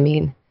you know what I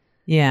mean.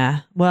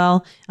 Yeah.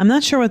 Well, I'm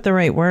not sure what the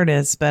right word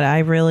is, but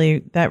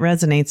that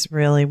resonates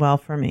really well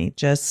for me.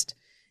 Just,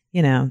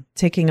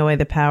 taking away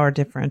the power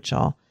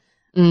differential.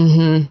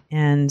 And,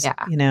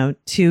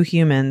 two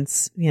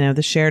humans,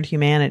 the shared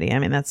humanity. I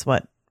mean, that's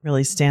what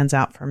really stands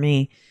out for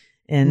me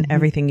in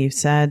everything you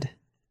said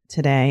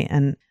today.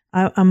 And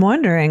I'm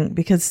wondering,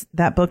 because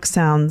that book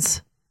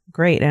sounds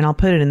great. And I'll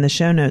put it in the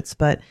show notes.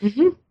 But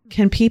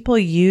can people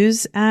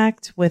use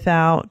ACT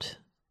without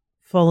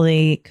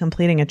fully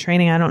completing a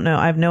training? I don't know.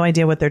 I have no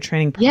idea what their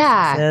training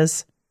process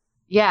is.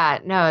 Yeah,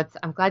 no,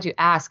 I'm glad you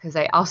asked, because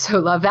I also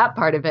love that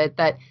part of it,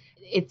 that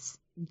it's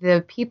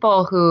the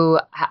people who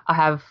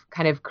have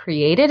kind of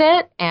created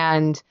it,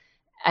 and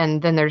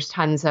then there's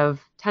tons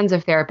of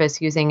therapists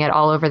using it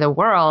all over the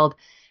world,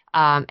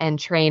 and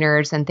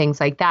trainers and things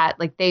like that.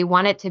 Like, they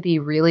want it to be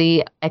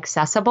really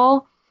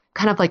accessible,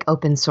 kind of like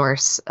open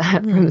source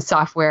from the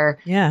software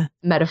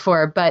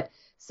metaphor. But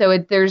so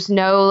there's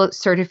no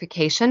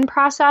certification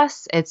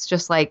process. It's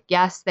just like,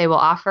 yes, they will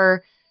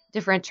offer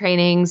different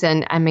trainings.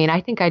 And I mean,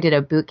 I think I did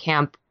a boot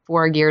camp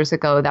 4 years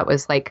ago that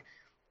was like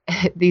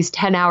these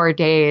 10-hour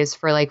days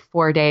for like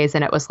 4 days.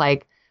 And it was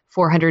like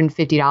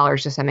 $450 or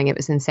something. It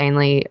was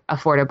insanely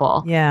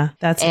affordable. Yeah,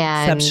 that's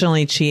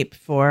exceptionally cheap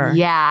for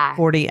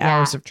 40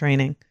 hours of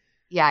training.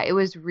 Yeah, it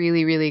was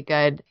really, really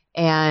good.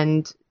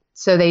 And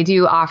so they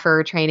do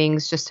offer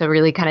trainings just to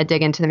really kind of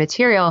dig into the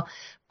material.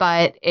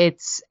 But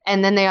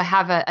and then they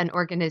have an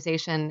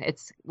organization,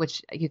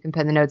 which you can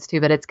put in the notes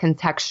too, but it's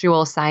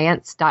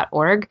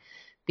contextualscience.org,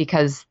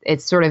 because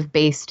it's sort of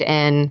based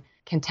in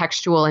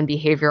contextual and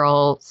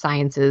behavioral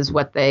sciences,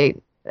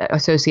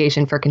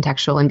 Association for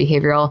Contextual and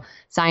Behavioral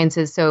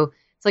Sciences. So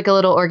it's like a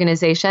little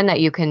organization that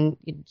you can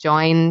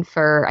join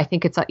for, I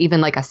think it's even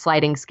like a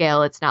sliding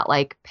scale. It's not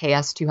like pay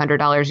us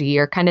 $200 a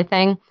year kind of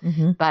thing,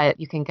 but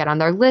you can get on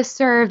their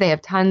listserv. They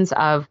have tons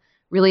of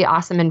really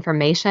awesome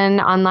information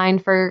online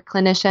for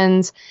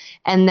clinicians.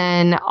 And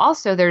then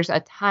also there's a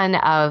ton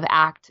of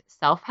ACT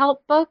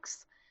self-help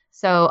books.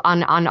 So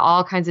on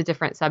all kinds of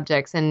different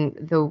subjects. And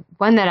the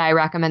one that I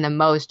recommend the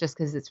most, just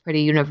because it's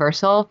pretty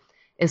universal,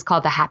 is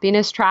called The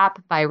Happiness Trap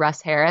by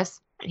Russ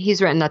Harris.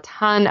 He's written a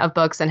ton of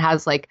books and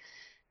has like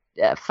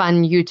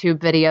fun YouTube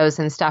videos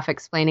and stuff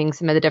explaining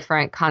some of the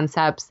different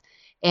concepts.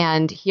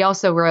 And he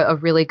also wrote a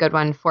really good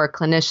one for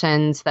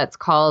clinicians that's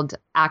called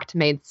ACT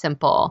Made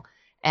Simple.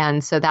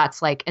 And so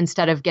that's like,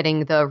 instead of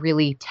getting the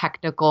really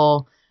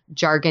technical,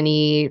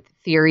 jargony,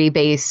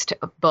 theory-based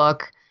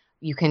book,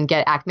 you can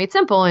get ACT Made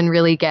Simple and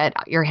really get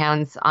your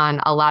hands on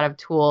a lot of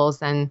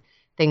tools and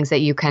things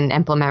that you can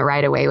implement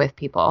right away with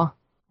people.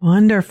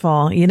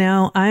 Wonderful. You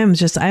know, I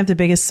have the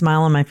biggest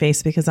smile on my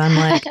face, because I'm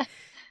like,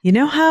 you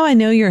know how I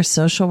know you're a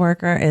social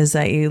worker is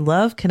that you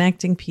love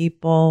connecting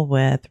people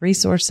with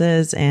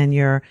resources, and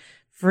you're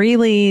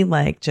freely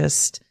like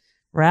just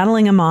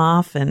rattling them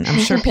off. And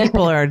I'm sure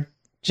people are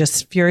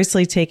just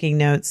furiously taking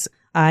notes.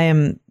 I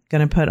am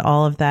going to put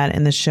all of that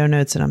in the show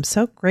notes. And I'm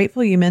so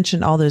grateful you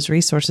mentioned all those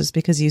resources,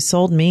 because you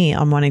sold me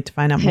on wanting to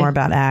find out more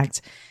about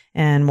ACT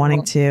and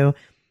wanting to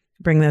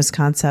bring those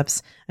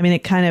concepts. I mean,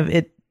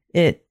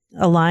 it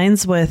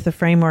aligns with the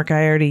framework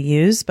I already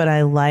use, but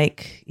I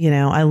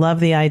love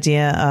the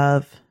idea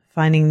of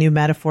finding new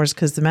metaphors,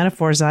 because the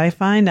metaphors I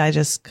find, I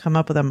just come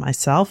up with them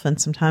myself.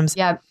 And sometimes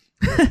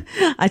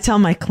I tell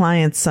my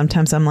clients,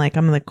 sometimes I'm like,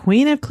 I'm the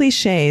queen of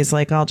cliches.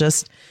 Like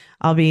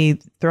I'll be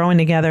throwing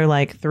together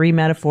like 3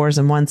 metaphors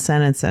in one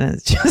sentence, and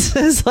it just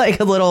is like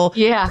a little,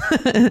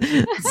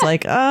 it's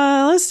like,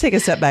 let's take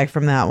a step back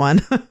from that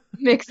one.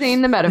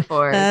 Mixing the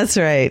metaphors. That's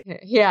right.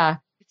 Yeah.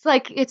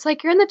 It's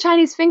like you're in the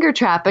Chinese finger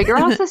trap, but you're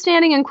also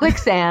standing in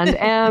quicksand.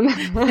 And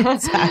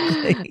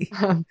Exactly.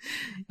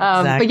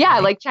 But yeah,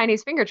 like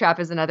Chinese finger trap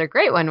is another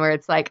great one, where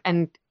it's like,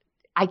 and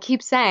I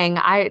keep saying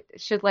I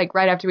should, like,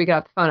 right after we get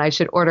off the phone, I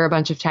should order a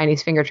bunch of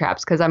Chinese finger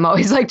traps, because I'm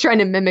always like trying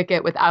to mimic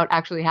it without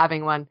actually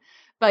having one.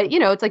 But, you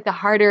know, it's like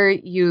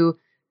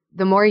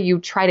the more you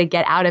try to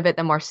get out of it,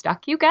 the more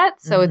stuck you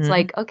get. So it's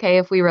like, okay,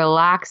 if we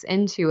relax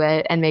into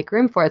it and make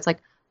room for it, it's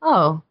like,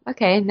 oh,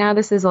 okay, now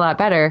this is a lot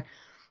better.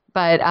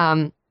 But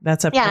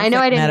that's a perfect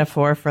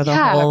metaphor for the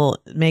whole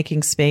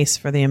making space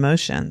for the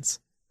emotions.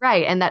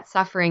 Right. And that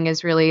suffering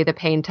is really the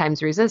pain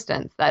times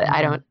resistance, that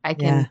I don't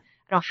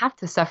have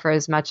to suffer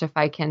as much if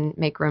I can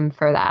make room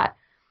for that.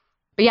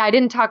 But yeah, I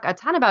didn't talk a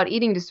ton about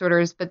eating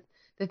disorders, but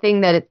the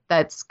thing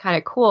that's kind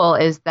of cool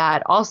is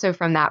that also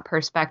from that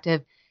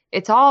perspective,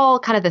 it's all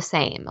kind of the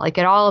same. Like,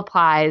 it all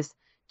applies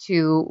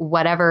to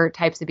whatever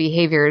types of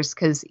behaviors,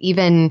 because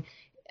even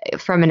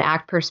from an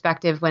ACT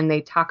perspective, when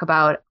they talk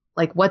about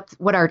like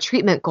what our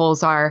treatment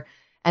goals are,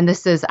 and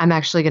I'm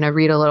actually going to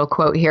read a little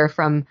quote here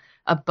from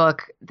a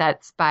book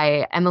that's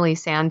by Emily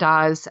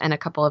Sandoz and a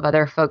couple of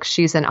other folks.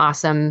 She's an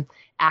awesome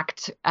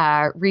ACT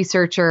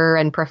researcher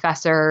and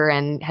professor,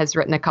 and has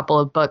written a couple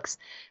of books.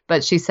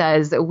 But she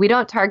says, we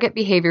don't target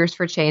behaviors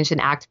for change in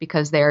ACT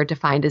because they are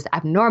defined as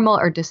abnormal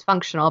or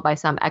dysfunctional by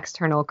some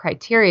external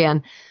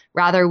criterion.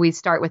 Rather, we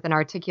start with an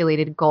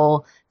articulated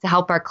goal to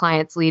help our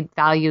clients lead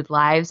valued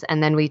lives,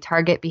 and then we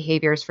target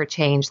behaviors for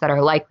change that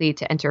are likely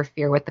to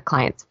interfere with the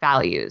client's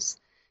values.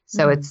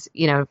 So it's,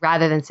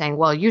 rather than saying,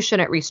 well, you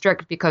shouldn't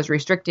restrict because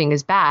restricting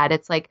is bad,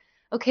 it's like,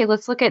 okay,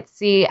 let's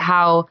see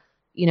how,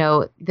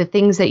 the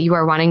things that you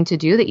are wanting to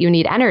do, that you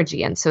need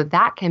energy. And so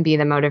that can be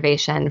the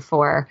motivation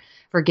for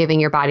giving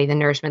your body the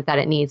nourishment that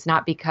it needs,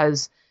 not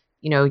because,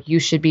 you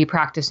should be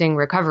practicing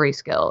recovery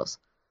skills.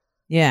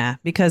 Yeah,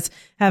 because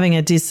having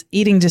a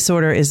eating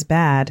disorder is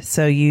bad.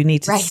 So you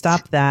need to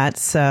stop that.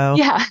 So,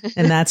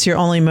 and that's your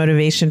only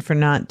motivation for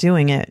not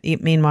doing it.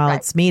 Meanwhile,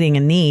 it's meeting a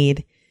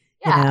need,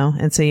 you know,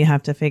 and so you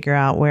have to figure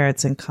out where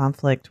it's in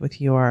conflict with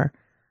your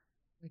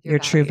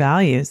true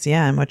values.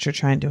 Yeah. And what you're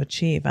trying to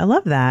achieve. I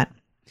love that.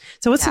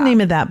 So what's the name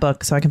of that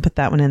book? So I can put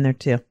that one in there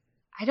too.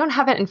 I don't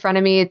have it in front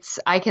of me.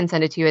 I can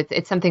send it to you.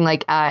 It's something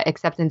like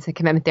Acceptance and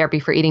Commitment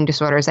Therapy for Eating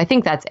Disorders. I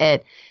think that's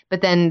it.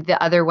 But then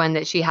the other one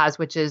that she has,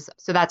 which is,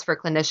 so that's for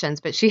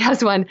clinicians, but she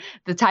has one,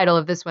 the title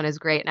of this one is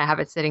great, and I have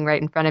it sitting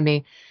right in front of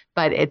me,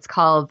 but it's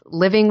called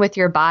Living with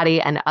Your Body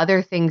and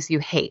Other Things You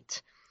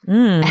Hate.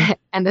 And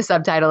the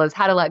subtitle is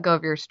How to Let Go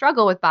of Your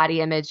Struggle with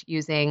Body Image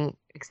Using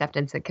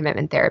Acceptance and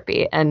Commitment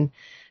Therapy. And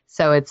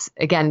so it's,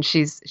 again,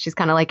 she's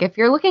kind of like, if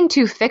you're looking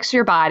to fix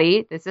your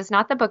body, this is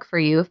not the book for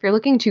you. If you're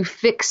looking to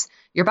fix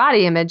your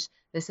body image,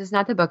 this is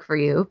not the book for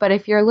you. But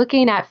if you're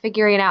looking at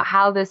figuring out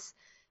how this,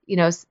 you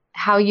know,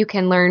 how you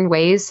can learn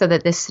ways so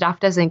that this stuff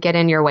doesn't get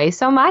in your way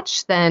so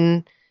much,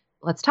 then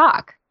let's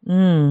talk.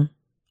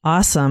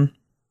 Awesome.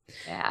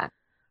 Yeah.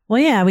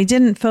 Well, yeah, we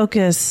didn't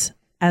focus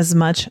as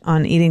much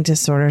on eating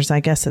disorders. I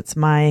guess it's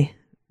my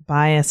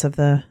bias of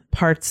the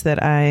parts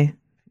that I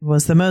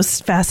was the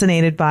most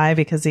fascinated by,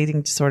 because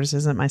eating disorders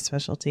isn't my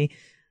specialty,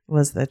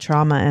 was the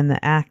trauma and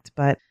the ACT.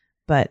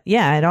 But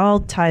yeah, it all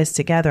ties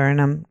together, and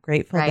I'm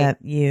grateful that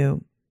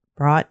you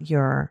brought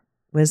your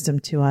wisdom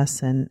to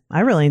us. And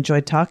I really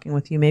enjoyed talking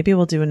with you. Maybe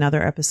we'll do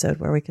another episode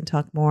where we can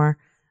talk more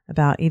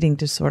about eating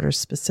disorders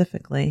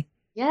specifically.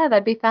 Yeah,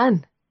 that'd be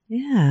fun.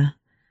 Yeah.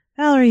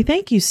 Valerie,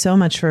 thank you so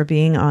much for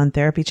being on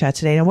Therapy Chat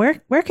today. And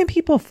where can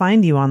people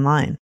find you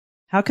online?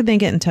 How could they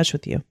get in touch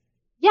with you?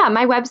 Yeah,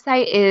 my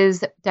website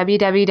is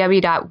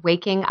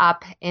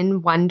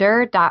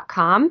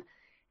www.wakingupinwonder.com.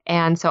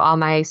 And so all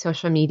my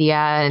social media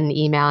and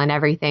email and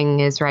everything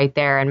is right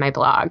there in my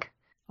blog.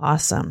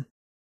 Awesome.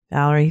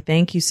 Valerie,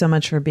 thank you so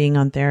much for being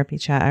on Therapy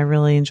Chat. I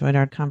really enjoyed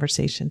our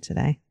conversation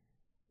today.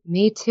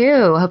 Me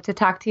too. Hope to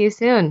talk to you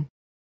soon.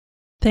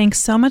 Thanks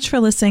so much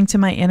for listening to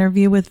my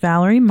interview with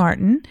Valerie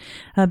Martin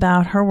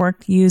about her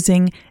work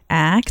using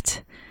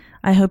ACT.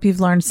 I hope you've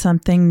learned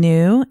something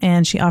new,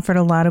 and she offered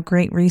a lot of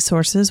great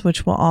resources,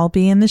 which will all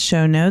be in the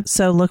show notes.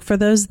 So look for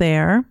those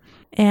there.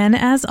 And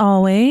as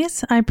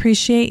always, I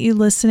appreciate you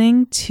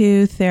listening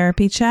to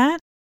Therapy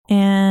Chat,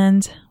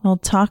 and we'll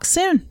talk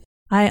soon.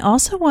 I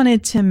also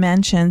wanted to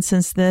mention,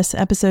 since this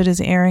episode is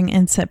airing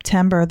in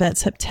September, that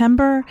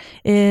September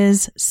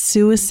is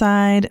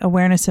Suicide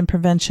Awareness and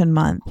Prevention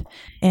Month.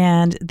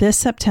 And this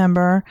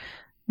September,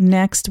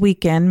 next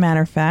weekend,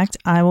 matter of fact,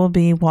 I will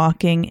be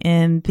walking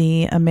in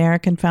the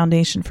American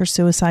Foundation for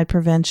Suicide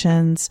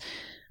Prevention's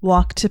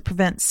Walk to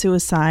Prevent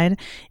Suicide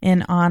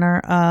in honor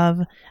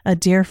of a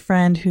dear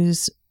friend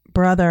whose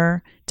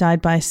brother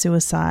died by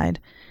suicide.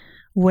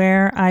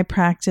 Where I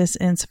practice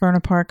in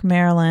Severna Park,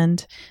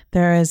 Maryland,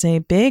 there is a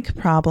big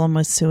problem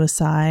with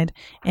suicide.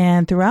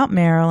 And throughout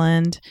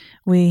Maryland,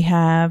 we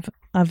have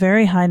a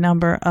very high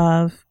number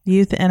of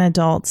youth and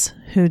adults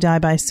who die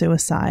by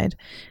suicide.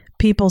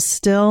 People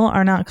still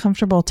are not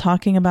comfortable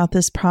talking about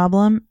this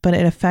problem, but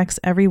it affects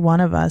every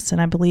one of us. And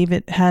I believe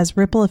it has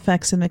ripple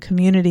effects in the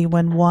community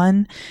when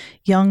one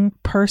young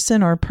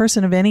person or a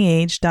person of any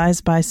age dies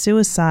by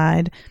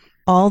suicide.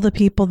 All the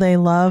people they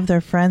love,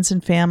 their friends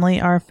and family,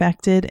 are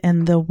affected,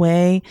 and the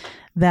way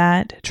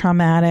that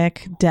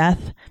traumatic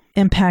death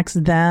impacts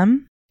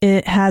them,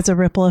 it has a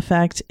ripple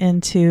effect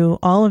into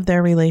all of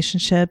their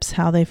relationships,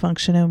 how they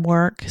function and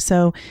work.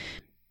 So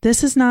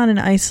this is not an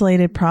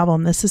isolated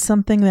problem. This is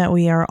something that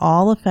we are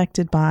all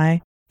affected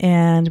by,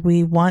 and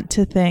we want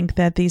to think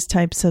that these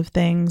types of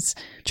things,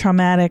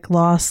 traumatic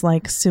loss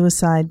like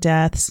suicide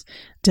deaths,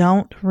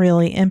 don't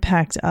really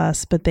impact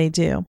us, but they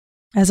do.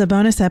 As a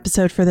bonus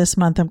episode for this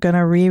month, I'm going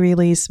to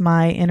re-release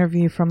my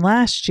interview from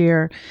last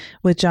year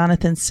with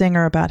Jonathan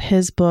Singer about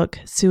his book,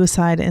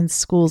 Suicide in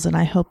Schools, and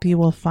I hope you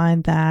will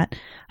find that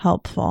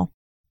helpful.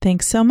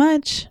 Thanks so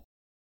much.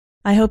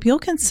 I hope you'll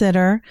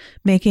consider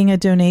making a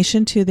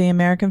donation to the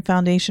American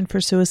Foundation for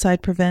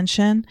Suicide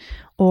Prevention,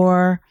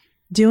 or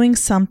doing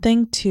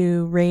something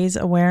to raise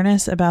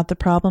awareness about the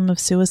problem of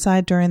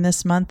suicide during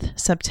this month,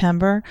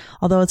 September,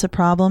 although it's a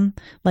problem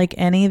like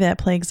any that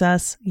plagues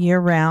us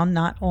year-round,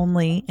 not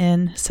only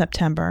in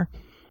September.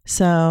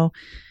 So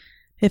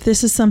if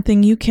this is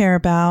something you care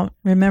about,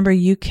 remember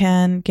you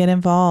can get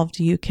involved.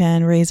 You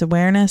can raise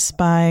awareness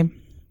by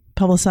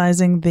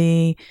publicizing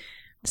the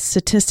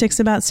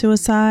statistics about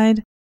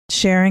suicide,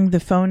 sharing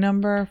the phone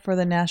number for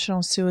the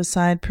National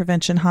Suicide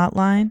Prevention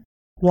Hotline,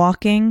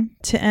 walking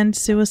to end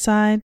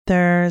suicide.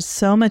 There's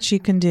so much you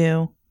can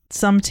do.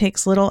 Some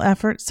takes little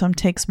effort, some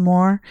takes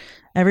more.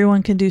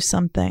 Everyone can do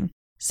something.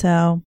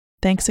 So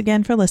thanks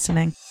again for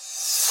listening.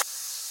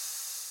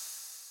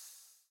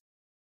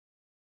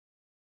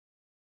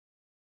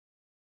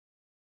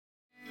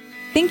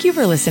 Thank you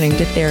for listening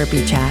to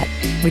Therapy Chat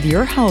with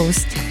your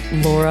host,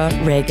 Laura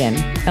Reagan,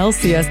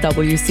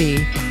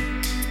 LCSWC.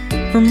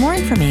 For more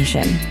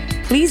information,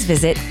 please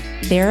visit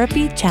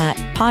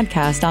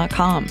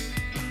therapychatpodcast.com.